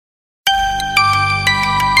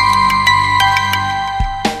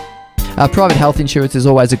Private health insurance is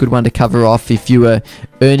always a good one to cover off if you are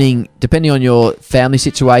earning, depending on your family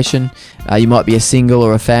situation. You might be a single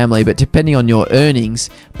or a family, but depending on your earnings,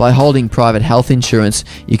 by holding private health insurance,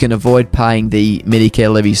 you can avoid paying the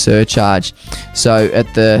Medicare levy surcharge. So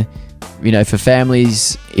at the for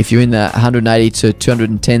families, if you're in the $180,000 to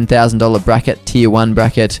 $210,000 bracket, tier 1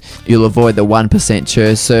 bracket, you'll avoid the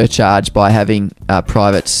 1% surcharge by having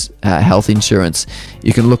private health insurance.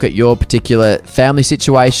 You can look at your particular family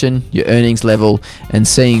situation, your earnings level, and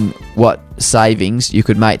seeing what savings you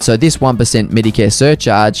could make. So this 1% Medicare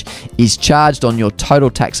surcharge is charged on your total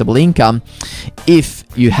taxable income if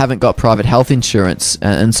you haven't got private health insurance.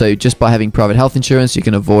 And so just by having private health insurance, you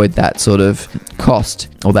can avoid that sort of cost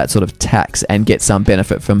or that sort of tax and get some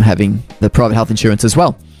benefit from having the private health insurance as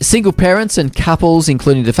well. Single parents and couples,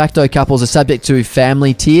 including de facto couples, are subject to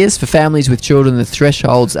family tiers. For families with children, the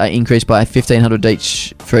thresholds are increased by $1,500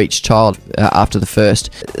 each for each child after the first.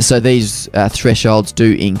 So these thresholds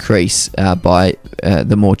do increase by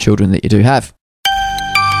the more children that you do have.